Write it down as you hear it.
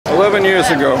11 years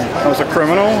ago, I was a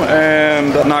criminal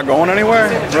and not going anywhere.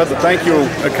 Read the thank you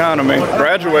economy.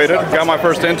 Graduated, got my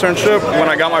first internship. When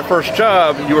I got my first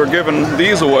job, you were giving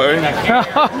these away.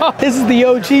 This is the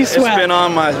OG sweat. It's been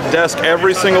on my desk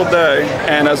every single day,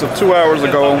 and as of 2 hours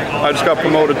ago, I just got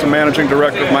promoted to managing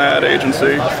director of my ad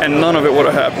agency, and none of it would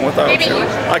have happened without you.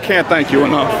 I can't thank you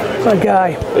enough. My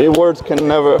guy. Your words can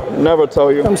never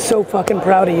tell you. I'm so fucking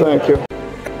proud of you. Thank you.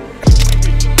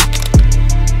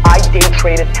 I day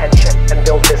trade attention and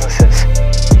build businesses.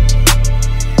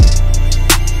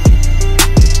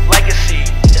 Legacy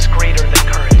is greater than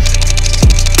currency.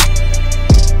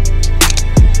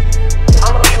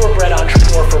 I'm a purebred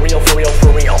entrepreneur for real, for real,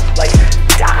 for real. Like,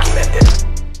 documented.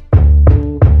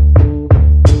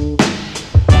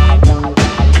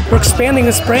 We're expanding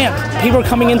this brand. People are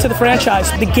coming into the franchise.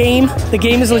 The game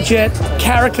is legit.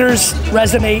 Characters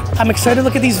resonate. I'm excited to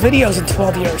look at these videos in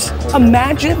 12 years.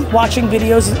 Imagine watching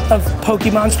videos of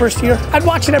Pokemon's first year. I'd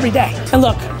watch it every day. And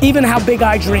look, even how big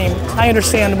I dream, I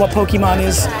understand what Pokemon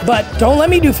is, but don't let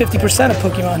me do 50% of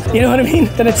Pokemon. You know what I mean?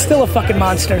 Then it's still a fucking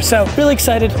monster. So really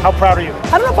excited. How proud are you?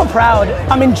 I don't know if I'm proud.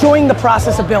 I'm enjoying the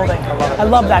process of building. I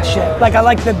love that shit. Like, I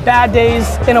like the bad days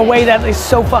in a way that is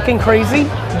so fucking crazy,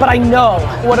 but I know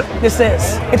what this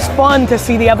is. It's fun to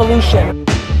see the evolution.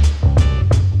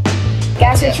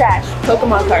 Gas or trash?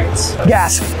 Pokemon cards.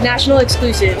 Gas. National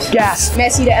exclusives. Gas.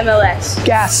 Messi to MLS.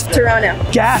 Gas. Toronto.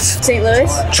 Gas. St.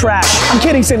 Louis. Trash. I'm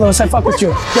kidding, St. Louis. I fuck with you.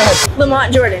 Go ahead.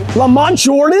 Lamont Jordan. Lamont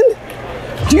Jordan?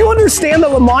 Do you understand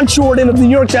that Lamont Jordan of the New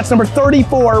York Jets, number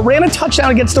 34, ran a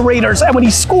touchdown against the Raiders, and when he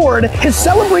scored, his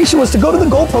celebration was to go to the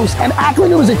goalpost and act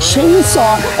like it was a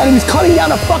chainsaw and he was cutting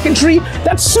down a fucking tree?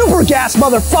 That's super gas,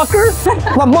 motherfucker.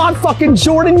 Lamont fucking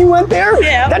Jordan, you went there?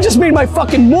 Yeah. That just made my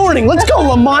fucking morning. Let's go,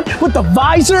 Lamont, with the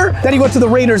visor. Then he went to the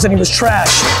Raiders and he was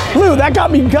trash. Lou, that got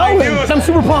me going. I'm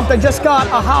super pumped. I just got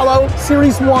a holo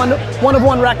Series 1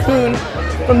 one-of-one raccoon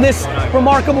from this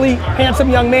remarkably handsome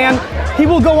young man. He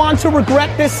will go on to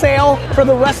regret this sale for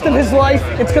the rest of his life.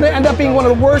 It's gonna end up being one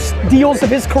of the worst deals of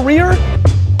his career.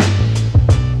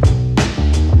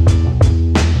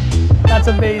 That's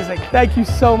amazing. Thank you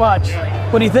so much.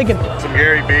 What are you thinking? Some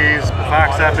Garyvees,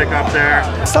 Fox Epic up there.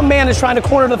 Some man is trying to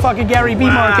corner the fucking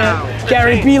Garyvee market.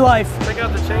 Garyvee life.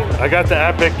 I got the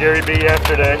Epic Garyvee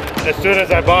yesterday. As soon as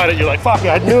I bought it, you're like, fuck it,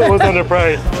 I knew it was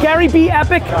underpriced. Garyvee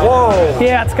Epic? Whoa.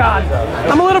 Yeah, it's gone.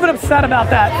 I'm a little bit upset about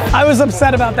that. I was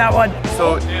upset about that one.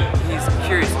 So he's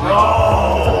curious.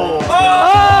 Oh!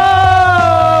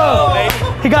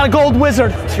 He got a gold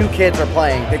wizard. 2 kids are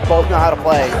playing. They both know how to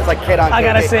play. It's like kid on kid. I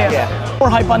gotta see it. Yeah. More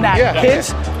hype on that. Yeah.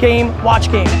 Kids, game, watch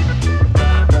game.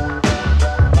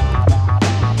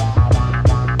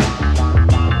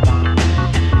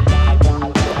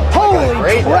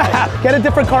 Holy crap. Get a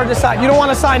different card to sign. You don't want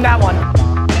to sign that one.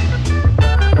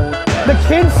 The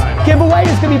kids giveaway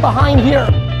is gonna be behind here.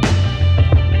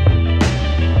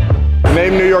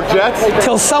 Name New York Jets.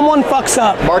 Till someone fucks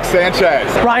up. Mark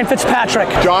Sanchez. Ryan Fitzpatrick.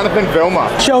 Jonathan Vilma.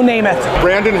 Joe Namath.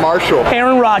 Brandon Marshall.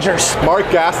 Aaron Rodgers. Mark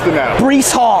Gastineau.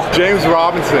 Breece Hall. James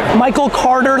Robinson. Michael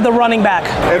Carter, the running back.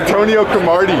 Antonio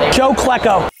Cromartie. Joe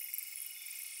Klecko.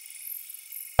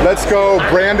 Let's go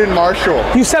Brandon Marshall.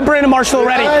 You said Brandon Marshall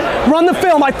already. Run the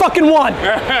film, I fucking won.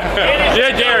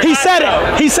 Yeah, Gary. He said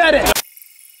it, he said it.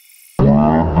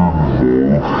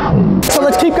 So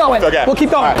let's keep going. Okay. We'll keep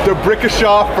going. Right.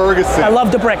 DeBrickashaw Ferguson. I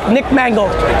love the brick. Nick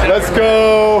Mangold. Let's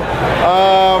go.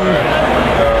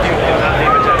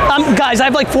 Guys, I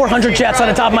have like 400 Jets on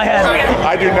the top of my head.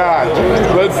 I do not.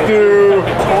 Let's do.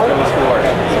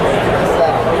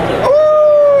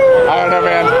 I don't know,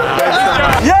 man.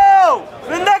 Yo!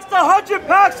 The next 100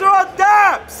 packs are on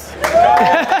DAPS!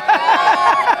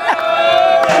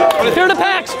 Here are the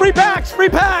packs, free packs, free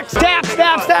packs. Daps,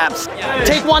 daps, daps.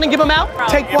 Take one and give them out.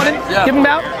 Take one and give them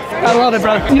out. I love it,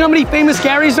 brother. You know how many famous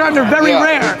Garys there are? They're very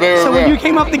rare. So when you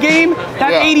came up the game,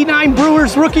 that 89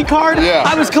 Brewers rookie card,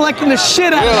 I was collecting the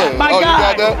shit out of that. My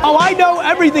God. Oh, I know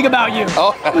everything about you.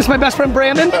 This is my best friend,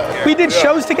 Brandon. We did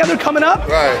shows together coming up.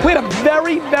 We had a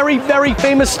very, very, very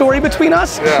famous story between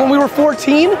us when we were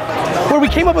 14, where we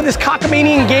came up with this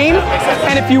cockamanian game,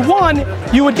 and if you won,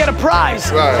 you would get a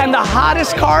prize. And the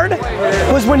hottest card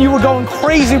was when you were going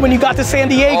crazy when you got to San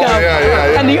Diego.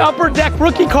 And the upper deck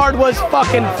rookie card was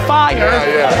fucking fire.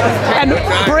 And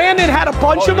Brandon had a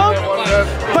bunch of them,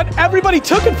 but everybody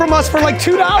took it from us for like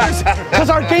 $2 because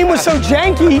our game was so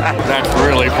janky. That's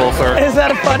really cool, sir. Is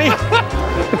that funny?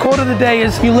 The quote of the day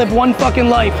is, you live one fucking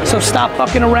life, so stop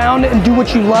fucking around and do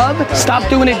what you love. Stop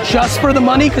doing it just for the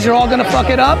money, because you're all gonna fuck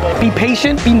it up. Be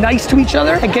patient, be nice to each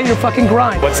other, and get your fucking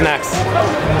grind. What's next?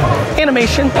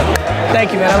 Animation.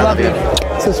 Thank you, man. I love you.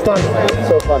 This is fun.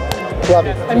 So fun. Love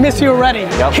you. I miss you already.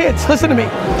 Kids, listen to me.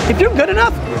 If you're good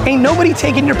enough, ain't nobody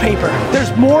taking your paper.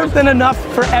 There's more than enough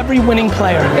for every winning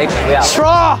player.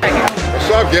 Straw.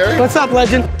 What's up, Gary? What's up,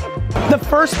 legend? The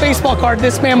first baseball card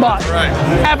this man bought. Right.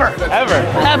 Ever.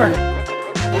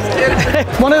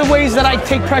 One of the ways that I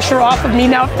take pressure off of me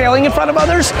now failing in front of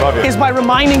others is by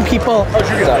reminding people,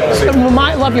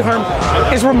 love you, Herm,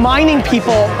 is reminding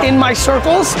people in my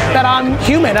circles that I'm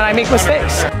human and I make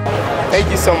mistakes. Thank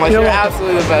you so much. You're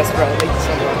absolutely the best, bro. Thank you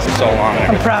so much. So long.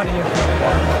 I'm proud of you.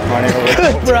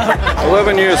 Good, bro.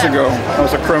 11 years ago, I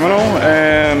was a criminal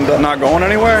and not going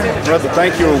anywhere. Read the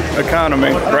thank you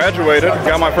economy. Graduated,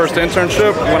 got my first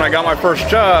internship. When I got my first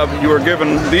job, you were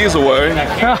giving these away.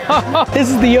 This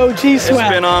is the OG swag. It's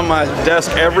been on my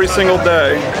desk every single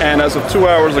day, and as of 2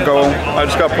 hours ago, I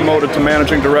just got promoted to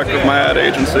managing director of my ad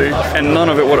agency, and none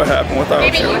of it would have happened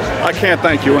without you. I can't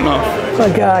thank you enough. My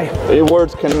guy. Your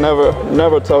words can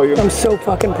never tell you. I'm so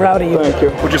fucking proud of you. Thank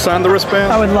you. Would you sign the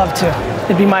wristband? I would love to.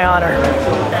 It'd be my honor.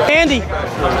 Andy.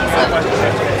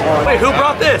 Wait, who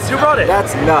brought this? Who brought it?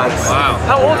 That's nuts. Wow.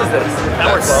 How old is this?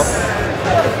 That works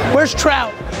well. Where's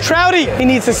Trout? Trouty! He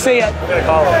needs to see it.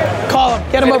 Call him. Call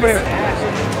him. Get him over here.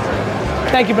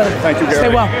 Thank you, brother. Thank you, Gary. Stay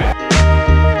well.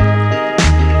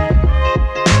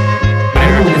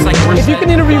 If you can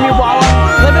interview me while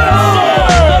I'm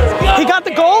living, he got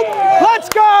the gold? Let's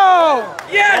go!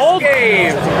 Yes!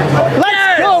 Game!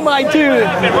 Let's go, my dude!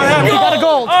 He got a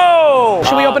gold. Oh!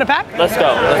 Should we open a pack? Let's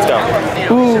go. Let's go.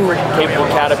 Ooh. Capable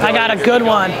caterpillar. I got a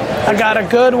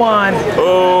good one.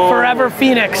 Oh. Forever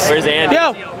Phoenix. Where's Andy?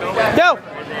 Yo!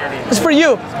 It's for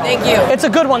you. Thank you. It's a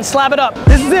good one. Slap it up.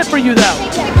 This is it for you,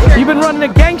 though. You've been running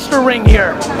a gangster ring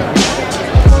here.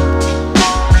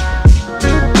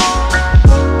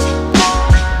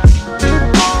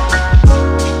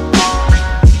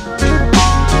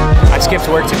 I skipped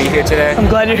work to be here today. I'm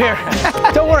glad you're here.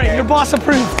 Don't worry, your boss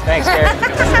approved. Thanks, Gary.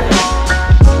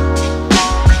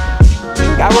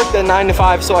 I work at 9 to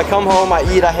 5, so I come home, I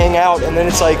eat, I hang out, and then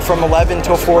it's like from 11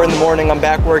 till 4 in the morning, I'm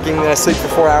back working, then I sleep for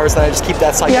 4 hours, then I just keep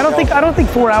that cycle. Yeah, I don't think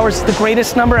 4 hours is the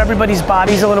greatest number. Everybody's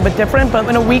body's a little bit different, but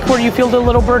in a week where you feel a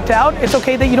little burnt out, it's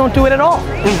okay that you don't do it at all.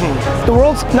 The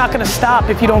world's not gonna stop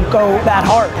if you don't go that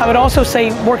hard. I would also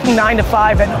say working 9 to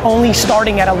 5 and only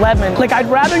starting at 11, like I'd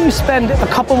rather you spend a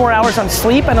couple more hours on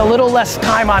sleep and a little less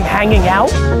time on hanging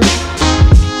out.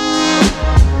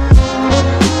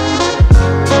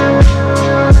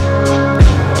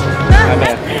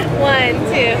 One,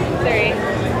 two, three.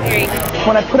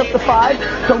 When I put up the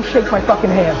 5, don't shake my fucking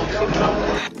hand.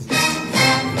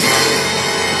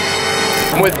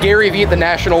 I'm with Garyvee at the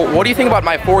National. What do you think about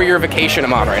my 4-year vacation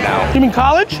I'm on right now? You mean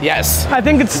college? Yes. I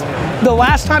think it's the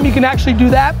last time you can actually do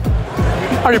that.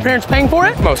 Are your parents paying for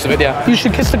it? Most of it, yeah. You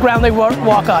should kiss the ground they walk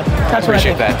on. That's what I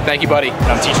Appreciate think. that. Thank you, buddy.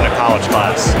 I'm teaching a college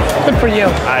class. Good for you.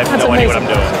 I have That's no idea what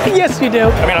amazing. I'm doing. Yes, you do.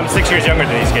 I mean, I'm 6 years younger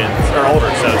than these kids, or older,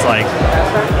 so it's like...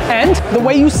 And the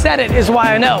way you said it is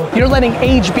why I know. You're letting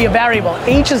age be a variable.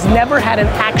 Age has never had an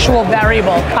actual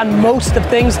variable on most of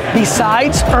things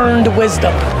besides earned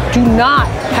wisdom. Do not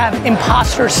have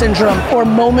imposter syndrome or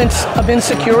moments of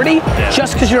insecurity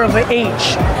just because you're of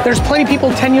age. There's plenty of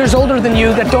people 10 years older than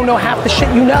you that don't know half the shit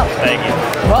you know. Thank you.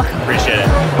 Welcome. Appreciate it.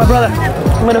 My brother,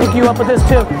 I'm gonna hook you up with this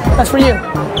too. That's for you.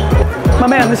 My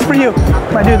man, this is for you.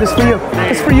 My dude, this is for you.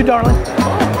 This is for you, darling.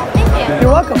 Thank you.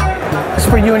 You're welcome. This is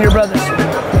for you and your brothers.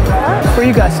 It's for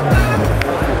you guys.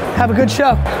 Have a good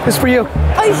show. This is for you.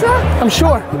 Are you sure? I'm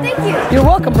sure. Thank you. You're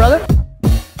welcome, brother.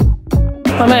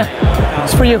 My man,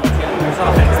 it's for you.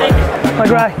 My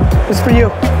guy, this is for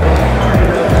you.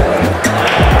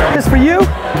 This is for you.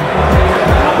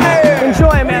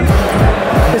 Enjoy it, man.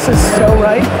 This is so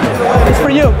right. It's for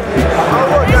you.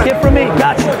 Gift from me.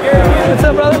 Gotcha. What's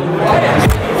up, brother?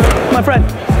 My friend,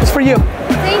 it's for you.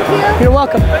 Thank you. You're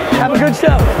welcome. Have a good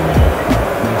show.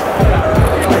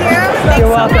 You're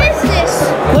welcome. What is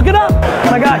this? Look it up.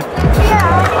 My guy.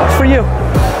 Yeah. It's for you.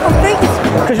 Oh, thank you.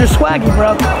 Because you're swaggy,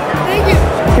 bro. Thank you.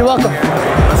 You're welcome.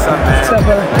 What's up, man? What's up,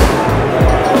 brother?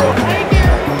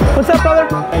 What's up, brother?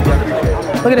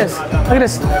 Look at this. Look at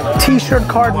this t-shirt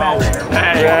card match.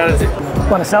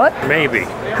 Want to sell it? Maybe.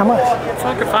 How much?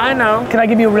 Fuck if I know. Can I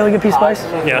give you a really good piece of advice?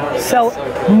 Yeah. Sell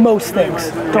most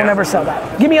things. Don't ever sell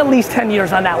that. Give me at least 10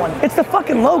 years on that one. It's the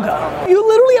fucking logo. You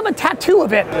literally have a tattoo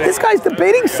of it. This guy's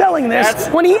debating selling this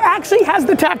when he actually has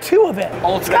the tattoo of it.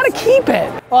 He's got to keep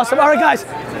it. Awesome. All right, guys.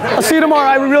 I'll see you tomorrow.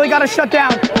 I really got to shut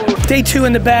down. Day 2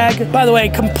 in the bag. By the way,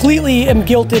 completely am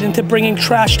guilted into bringing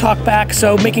trash talk back,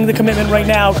 so making the commitment right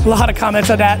now. A lot of comments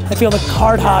on that. I feel the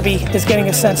card hobby is getting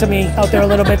a sense of me out there a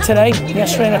little bit today.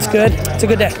 Yesterday, that's good. It's a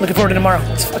good day. Looking forward to tomorrow.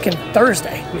 It's fucking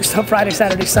Thursday. We're still Friday,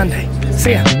 Saturday, Sunday.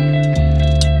 See ya.